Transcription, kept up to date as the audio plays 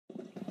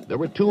there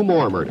were 2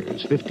 more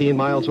murders 15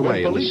 miles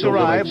away. When police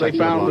arrived, they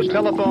found the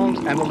telephones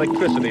and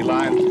electricity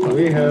lines.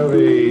 We have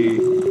a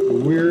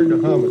weird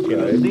homicide.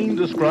 A scene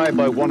described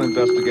by one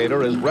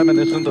investigator as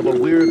reminiscent of a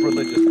weird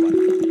religious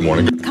life.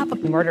 Morning. Cop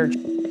of murder.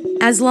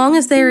 As long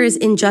as there is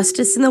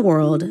injustice in the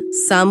world,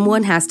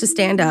 someone has to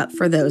stand up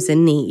for those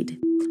in need.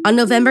 On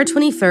November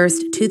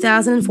 21st,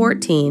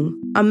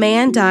 2014, a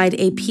man died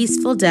a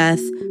peaceful death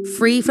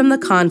free from the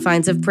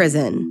confines of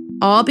prison,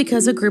 all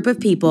because a group of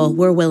people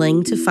were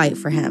willing to fight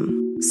for him.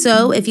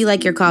 So if you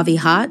like your coffee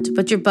hot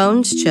but your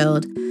bones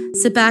chilled,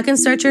 sit back and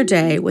start your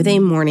day with a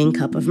morning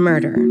cup of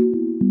murder.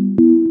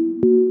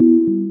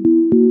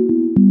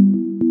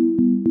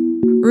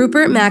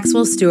 Rupert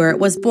Maxwell Stewart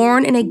was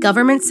born in a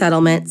government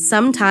settlement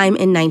sometime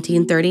in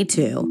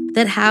 1932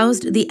 that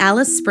housed the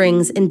Alice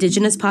Springs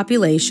indigenous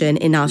population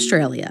in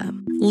Australia.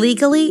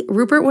 Legally,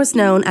 Rupert was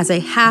known as a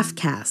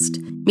half-caste,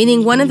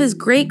 meaning one of his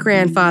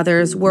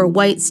great-grandfathers were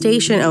white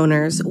station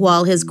owners,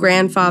 while his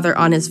grandfather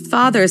on his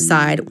father's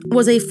side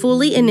was a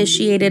fully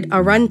initiated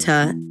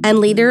Arunta and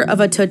leader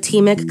of a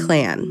totemic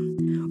clan.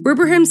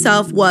 Rupert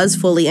himself was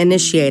fully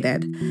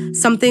initiated,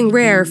 something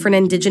rare for an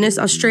Indigenous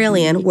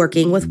Australian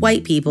working with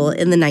white people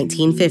in the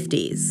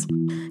 1950s.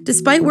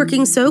 Despite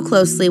working so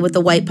closely with the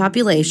white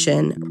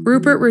population,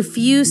 Rupert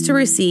refused to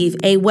receive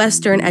a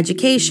Western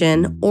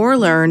education or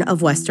learn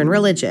of Western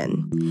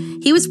religion.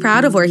 He was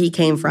proud of where he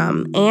came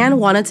from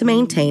and wanted to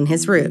maintain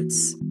his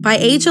roots. By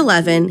age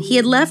 11, he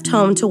had left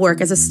home to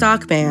work as a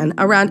stockman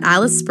around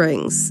Alice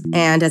Springs,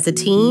 and as a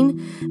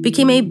teen,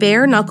 became a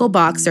bare-knuckle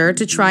boxer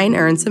to try and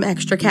earn some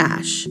extra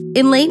cash.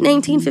 In late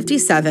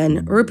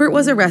 1957, Rupert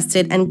was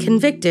arrested and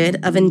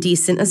convicted of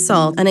indecent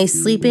assault on a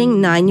sleeping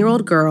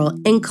 9-year-old girl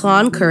in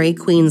Cloncurry,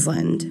 Queensland.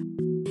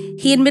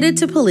 He admitted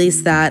to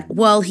police that,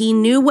 while he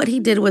knew what he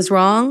did was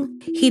wrong,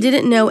 he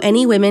didn't know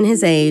any women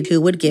his age who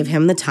would give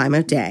him the time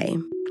of day.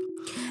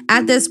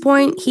 At this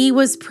point, he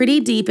was pretty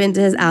deep into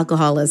his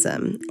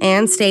alcoholism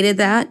and stated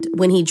that,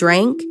 when he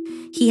drank,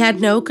 he had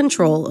no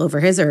control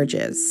over his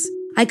urges.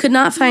 I could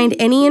not find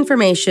any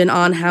information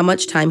on how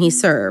much time he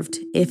served,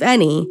 if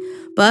any,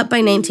 but by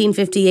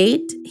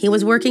 1958, he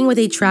was working with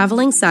a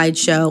traveling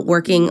sideshow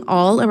working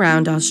all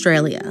around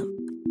Australia,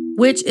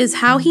 which is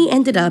how he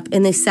ended up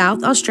in the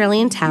South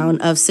Australian town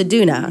of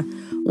Ceduna,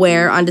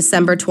 where on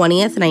December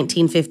 20th,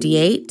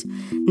 1958,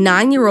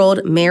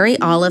 9-year-old Mary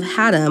Olive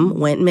Haddam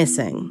went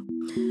missing.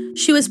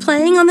 She was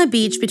playing on the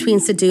beach between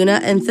Ceduna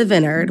and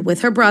Thevenard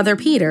with her brother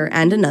Peter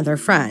and another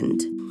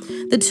friend.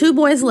 The 2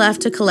 boys left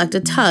to collect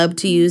a tub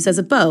to use as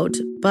a boat,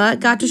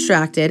 but got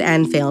distracted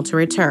and failed to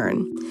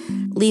return,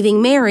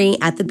 leaving Mary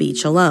at the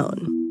beach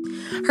alone.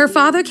 Her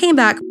father came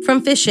back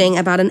from fishing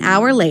about an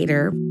hour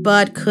later,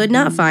 but could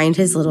not find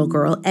his little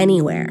girl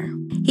anywhere.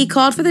 He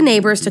called for the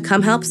neighbors to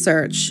come help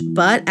search,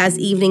 but as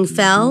evening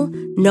fell,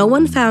 no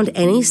one found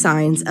any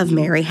signs of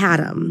Mary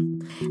Haddam.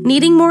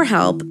 Needing more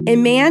help, a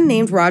man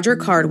named Roger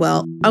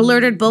Cardwell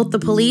alerted both the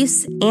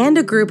police and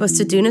a group of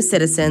Ceduna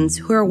citizens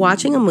who were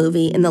watching a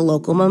movie in the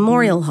local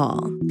memorial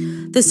hall.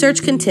 The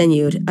search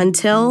continued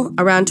until,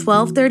 around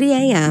 12:30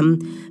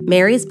 a.m.,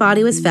 Mary's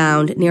body was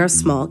found near a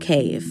small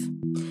cave.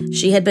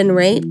 She had been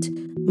raped,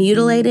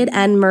 mutilated,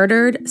 and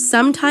murdered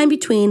sometime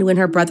between when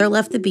her brother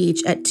left the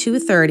beach at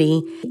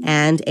 2:30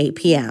 and 8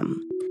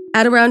 p.m.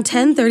 At around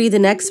 10:30 the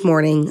next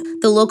morning,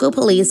 the local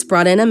police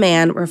brought in a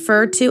man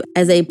referred to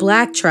as a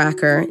black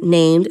tracker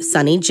named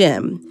Sonny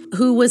Jim,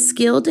 who was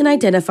skilled in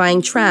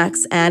identifying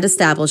tracks and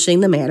establishing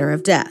the manner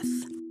of death.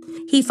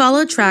 He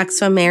followed tracks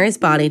from Mary's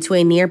body to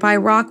a nearby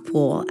rock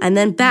pool and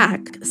then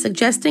back,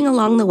 suggesting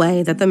along the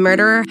way that the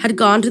murderer had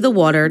gone to the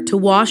water to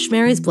wash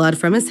Mary's blood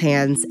from his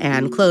hands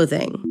and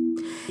clothing.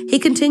 He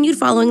continued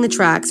following the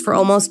tracks for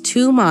almost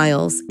 2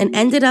 miles and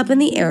ended up in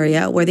the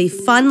area where the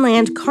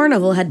Funland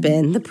Carnival had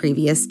been the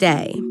previous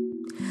day.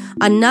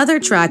 Another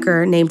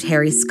tracker named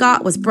Harry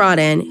Scott was brought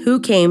in, who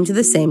came to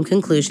the same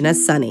conclusion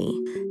as Sonny,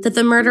 that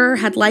the murderer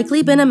had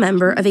likely been a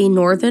member of a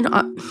northern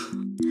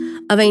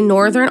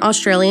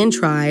Australian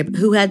tribe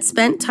who had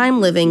spent time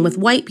living with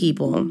white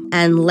people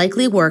and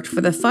likely worked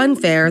for the fun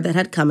fair that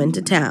had come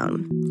into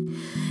town.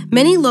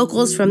 Many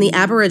locals from the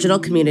Aboriginal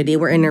community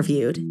were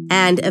interviewed,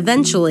 and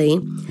eventually,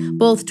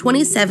 both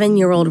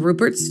 27-year-old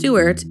Rupert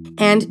Stewart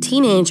and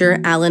teenager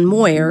Alan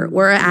Moyer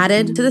were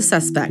added to the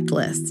suspect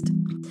list.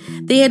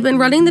 They had been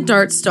running the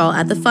dart stall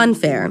at the fun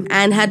fair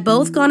and had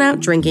both gone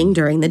out drinking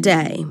during the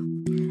day.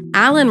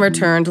 Alan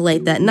returned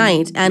late that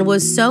night and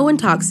was so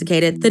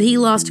intoxicated that he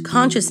lost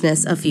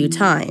consciousness a few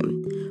times.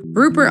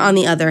 Rupert, on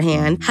the other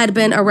hand, had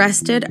been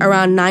arrested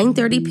around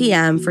 9:30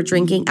 p.m. for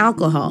drinking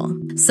alcohol,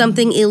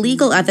 something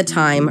illegal at the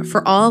time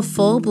for all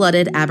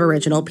full-blooded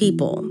Aboriginal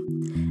people.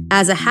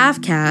 As a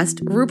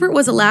half-caste, Rupert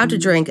was allowed to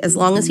drink as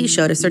long as he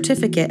showed a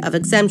certificate of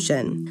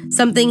exemption,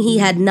 something he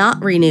had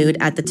not renewed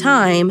at the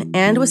time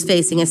and was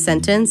facing a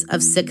sentence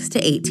of 6 to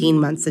 18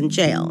 months in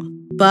jail.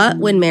 But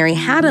when Mary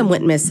Haddam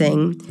went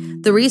missing,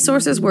 the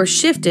resources were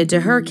shifted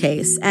to her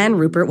case and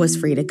Rupert was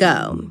free to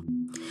go.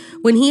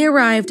 When he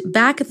arrived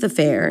back at the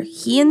fair,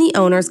 he and the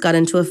owners got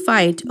into a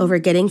fight over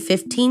getting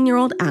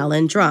 15-year-old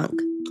Alan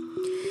drunk.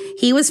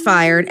 He was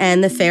fired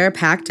and the fair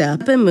packed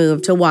up and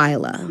moved to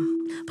Whyalla.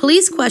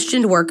 Police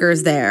questioned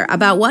workers there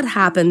about what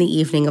happened the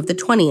evening of the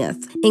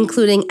 20th,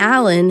 including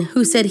Allen,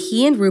 who said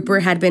he and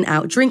Rupert had been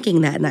out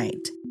drinking that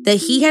night, that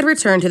he had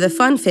returned to the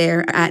fun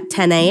fair at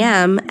 10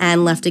 a.m.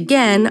 and left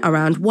again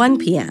around 1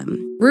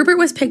 p.m. Rupert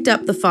was picked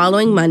up the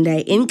following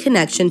Monday in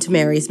connection to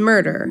Mary's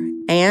murder,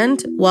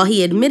 and while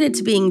he admitted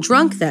to being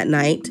drunk that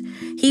night,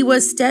 he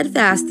was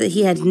steadfast that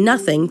he had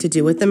nothing to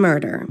do with the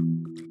murder.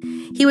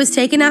 He was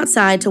taken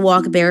outside to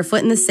walk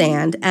barefoot in the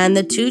sand, and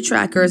the two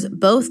trackers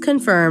both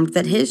confirmed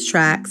that his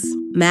tracks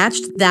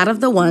matched that of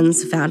the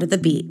ones found at the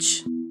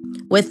beach.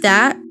 With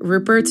that,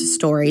 Rupert's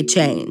story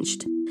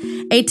changed.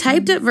 A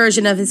typed-up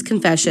version of his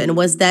confession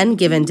was then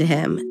given to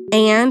him,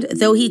 and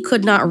though he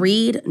could not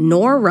read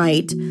nor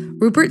write,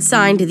 Rupert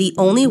signed the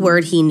only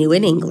word he knew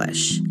in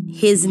English,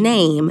 his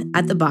name,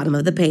 at the bottom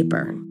of the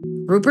paper.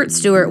 Rupert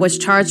Stewart was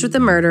charged with the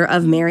murder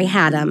of Mary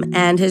Haddam,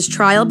 and his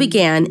trial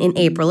began in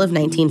April of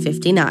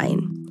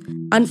 1959.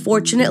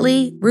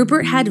 Unfortunately,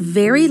 Rupert had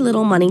very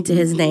little money to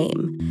his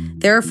name.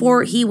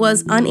 Therefore, he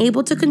was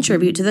unable to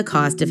contribute to the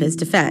cost of his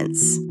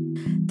defense.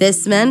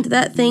 This meant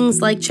that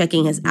things like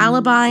checking his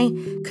alibi,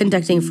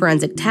 conducting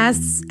forensic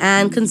tests,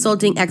 and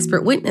consulting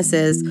expert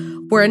witnesses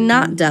were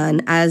not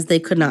done as they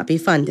could not be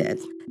funded.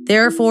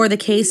 Therefore, the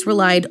case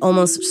relied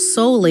almost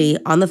solely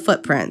on the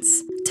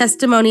footprints,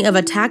 testimony of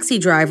a taxi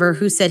driver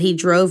who said he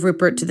drove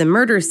Rupert to the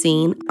murder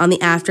scene on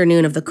the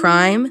afternoon of the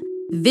crime,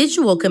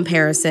 visual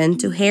comparison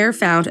to hair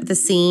found at the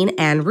scene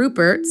and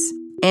Rupert's,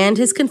 and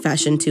his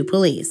confession to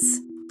police.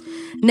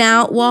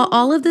 Now, while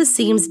all of this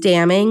seems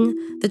damning,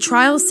 the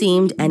trial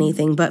seemed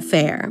anything but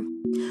fair.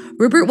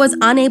 Rupert was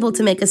unable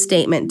to make a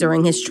statement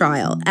during his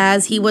trial,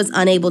 as he was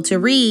unable to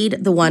read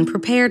the one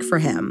prepared for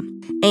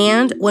him.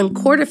 And when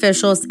court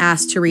officials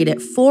asked to read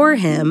it for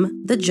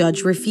him, the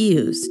judge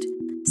refused.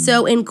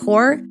 So in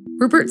court,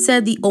 Rupert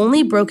said the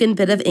only broken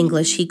bit of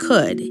English he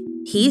could.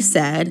 He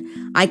said,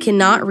 "I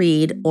cannot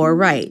read or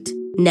write.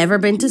 Never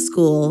been to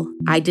school.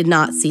 I did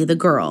not see the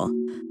girl.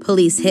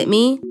 Police hit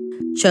me,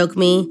 choke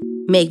me,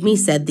 make me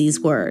said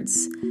these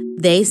words.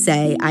 They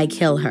say I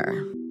kill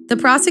her." The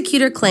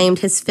prosecutor claimed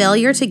his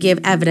failure to give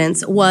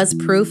evidence was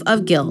proof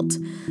of guilt,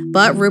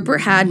 but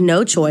Rupert had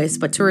no choice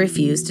but to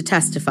refuse to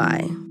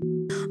testify.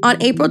 On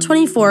April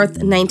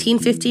 24th,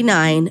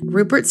 1959,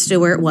 Rupert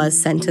Stewart was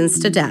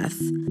sentenced to death.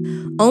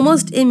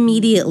 Almost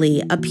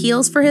immediately,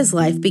 appeals for his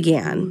life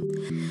began,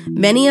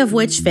 many of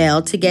which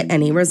failed to get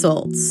any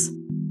results.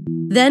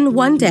 Then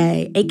one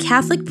day, a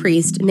Catholic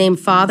priest named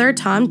Father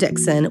Tom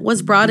Dixon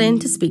was brought in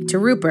to speak to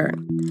Rupert.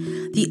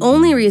 The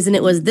only reason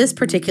it was this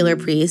particular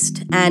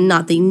priest, and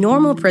not the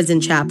normal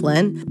prison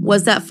chaplain,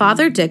 was that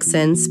Father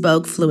Dixon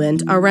spoke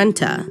fluent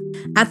Arrernte.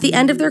 At the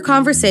end of their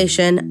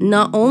conversation,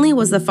 not only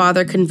was the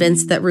father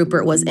convinced that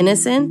Rupert was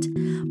innocent,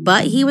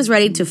 but he was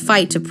ready to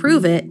fight to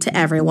prove it to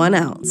everyone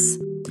else.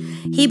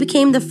 He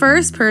became the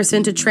first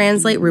person to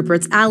translate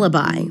Rupert's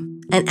alibi,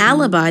 an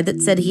alibi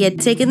that said he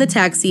had taken the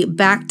taxi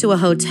back to a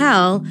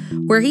hotel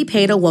where he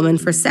paid a woman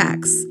for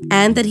sex,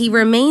 and that he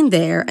remained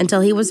there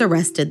until he was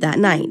arrested that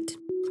night.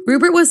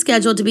 Rupert was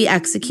scheduled to be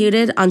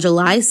executed on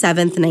July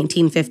 7,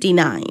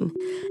 1959,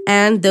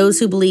 and those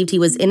who believed he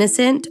was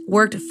innocent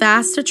worked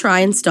fast to try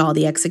and stall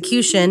the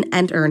execution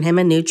and earn him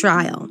a new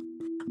trial.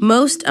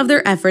 Most of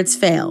their efforts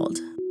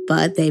failed,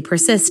 but they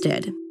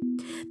persisted.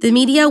 The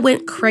media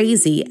went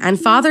crazy, and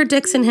Father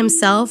Dixon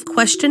himself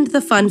questioned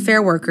the fun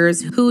fair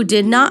workers who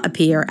did not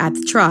appear at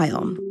the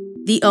trial.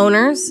 The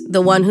owners,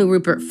 the one who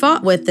Rupert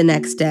fought with the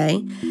next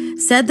day,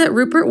 said that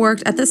Rupert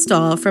worked at the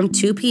stall from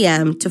 2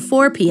 p.m. to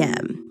 4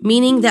 p.m.,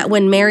 meaning that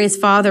when Mary's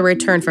father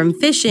returned from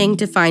fishing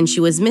to find she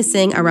was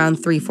missing around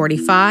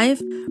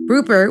 3:45,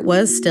 Rupert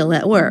was still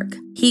at work.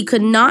 He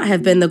could not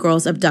have been the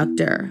girl's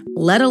abductor,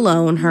 let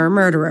alone her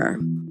murderer.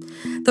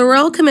 The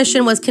Royal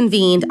Commission was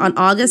convened on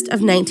August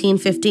of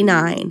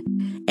 1959,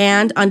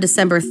 and on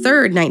December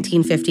 3rd,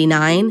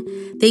 1959,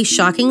 they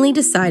shockingly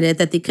decided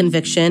that the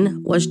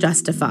conviction was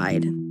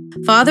justified.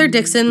 Father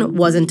Dixon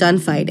wasn't done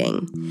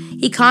fighting.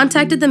 He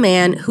contacted the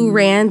man who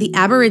ran the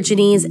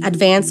Aborigines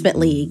Advancement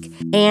League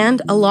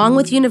and, along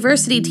with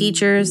university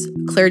teachers,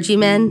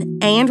 clergymen,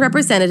 and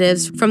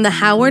representatives from the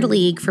Howard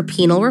League for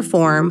Penal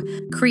Reform,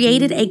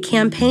 created a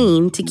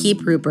campaign to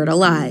keep Rupert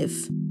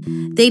alive.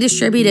 They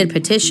distributed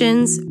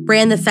petitions,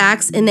 ran the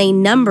facts in a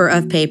number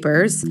of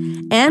papers,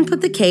 and put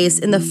the case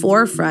in the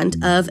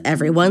forefront of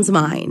everyone's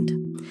mind.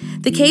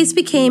 The case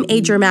became a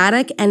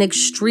dramatic and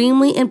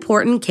extremely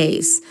important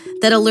case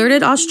that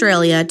alerted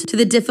Australia to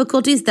the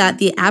difficulties that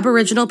the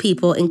Aboriginal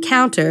people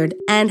encountered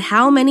and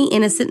how many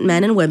innocent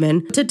men and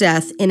women put to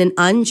death in an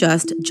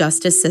unjust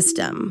justice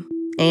system.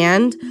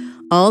 And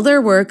all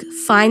their work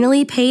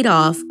finally paid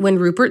off when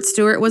Rupert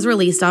Stewart was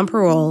released on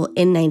parole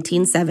in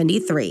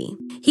 1973.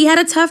 He had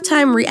a tough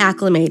time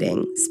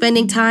reacclimating,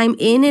 spending time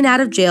in and out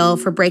of jail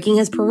for breaking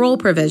his parole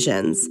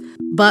provisions,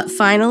 but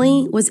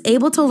finally was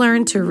able to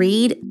learn to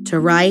read, to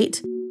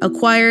write,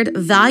 acquired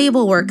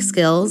valuable work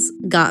skills,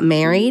 got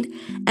married,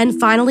 and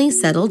finally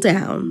settled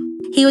down.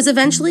 He was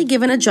eventually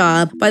given a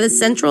job by the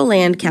Central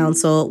Land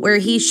Council where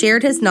he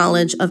shared his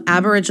knowledge of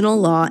Aboriginal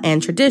law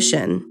and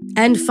tradition,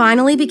 and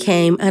finally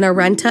became an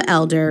Arrernte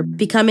elder,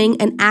 becoming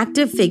an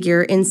active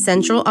figure in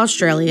Central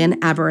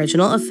Australian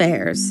Aboriginal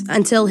affairs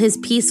until his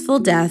peaceful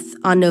death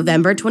on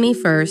November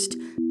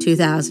 21st,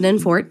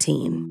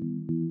 2014.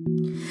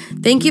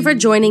 Thank you for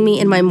joining me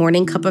in my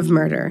morning cup of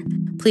murder.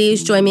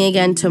 Please join me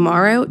again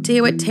tomorrow to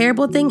hear what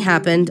terrible thing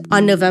happened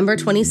on November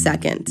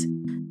 22nd.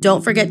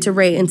 Don't forget to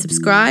rate and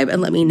subscribe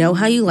and let me know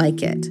how you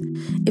like it.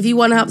 If you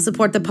want to help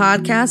support the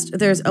podcast,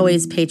 there's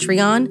always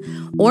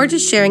Patreon or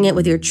just sharing it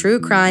with your true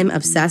crime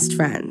obsessed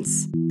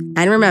friends.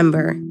 And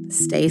remember,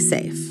 stay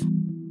safe.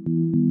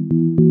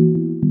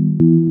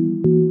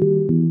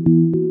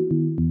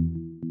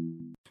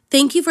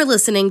 Thank you for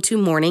listening to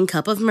Morning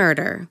Cup of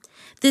Murder.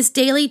 This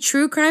daily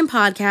true crime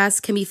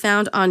podcast can be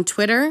found on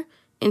Twitter,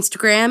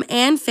 Instagram,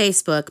 and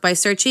Facebook by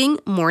searching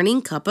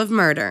Morning Cup of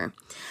Murder.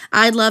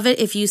 I'd love it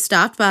if you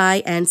stopped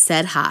by and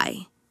said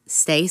hi.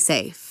 Stay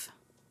safe.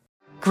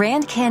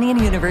 Grand Canyon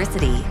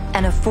University,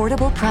 an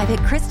affordable private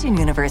Christian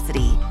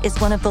university, is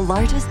one of the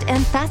largest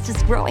and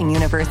fastest growing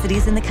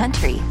universities in the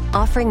country,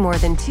 offering more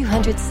than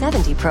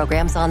 270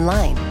 programs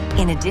online.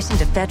 In addition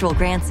to federal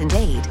grants and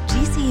aid,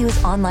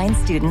 GCU's online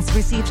students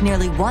received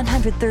nearly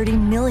 $130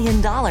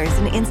 million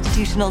in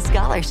institutional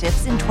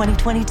scholarships in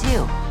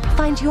 2022.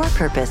 Find your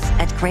purpose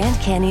at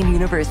Grand Canyon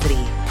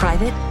University.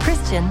 Private,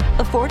 Christian,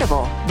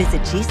 affordable.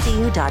 Visit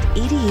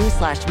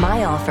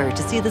gcu.edu/myoffer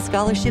to see the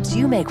scholarships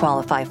you may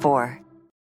qualify for.